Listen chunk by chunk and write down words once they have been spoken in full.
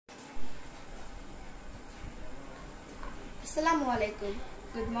Assalamu alaikum.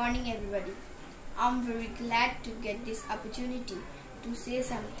 Good morning, everybody. I'm very glad to get this opportunity to say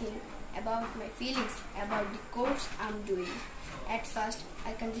something about my feelings about the course I'm doing. At first,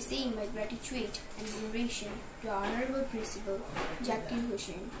 I can be saying my gratitude and veneration to our Honorable Principal Zakir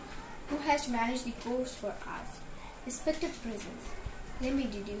Hussain, who has managed the course for us. Respected presence, let me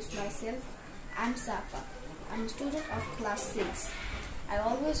introduce myself. I'm Safa. I'm a student of class 6. I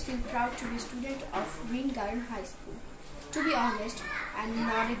always feel proud to be a student of Green Garden High School. To be honest, I'm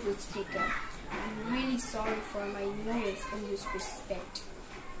not a good speaker. I'm really sorry for my ignorance in this respect.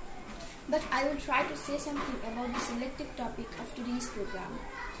 But I will try to say something about the selected topic of today's program.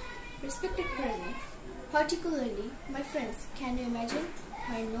 Respected parents, particularly my friends, can you imagine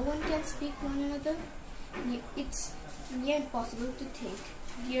why no one can speak one another? It's near impossible to think.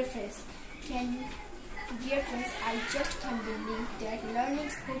 Dear friends, I just can't believe that learning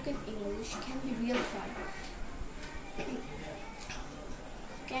spoken English can be real fun.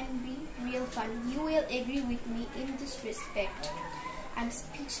 You will agree with me in this respect. I'm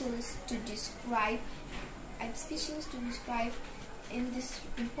speechless to describe in this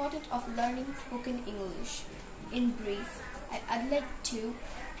importance of learning spoken English. In brief, I'd like to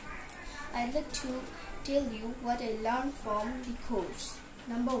tell you what I learned from the course.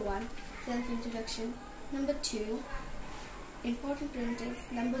 Number 1, self-introduction. Number 2, important presentence.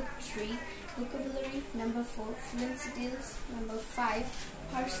 Number 3, vocabulary. Number 4, fluency drills. Number 5,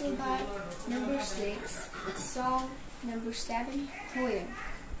 partial bar. Number 6, song. Number 7, poem.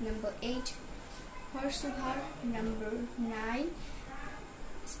 Number 8, partial bar. Number 9,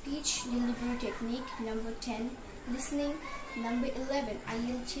 speech delivery technique. Number 10, listening. Number 11,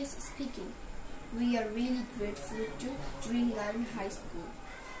 IELTS speaking. We are really grateful to Green Garden High School.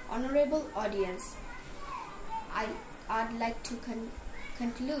 Honorable audience, I'd like to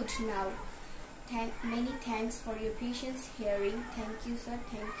conclude now. Many thanks for your patience hearing. Thank you, sir.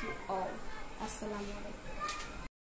 Thank you all. Assalamu alaikum.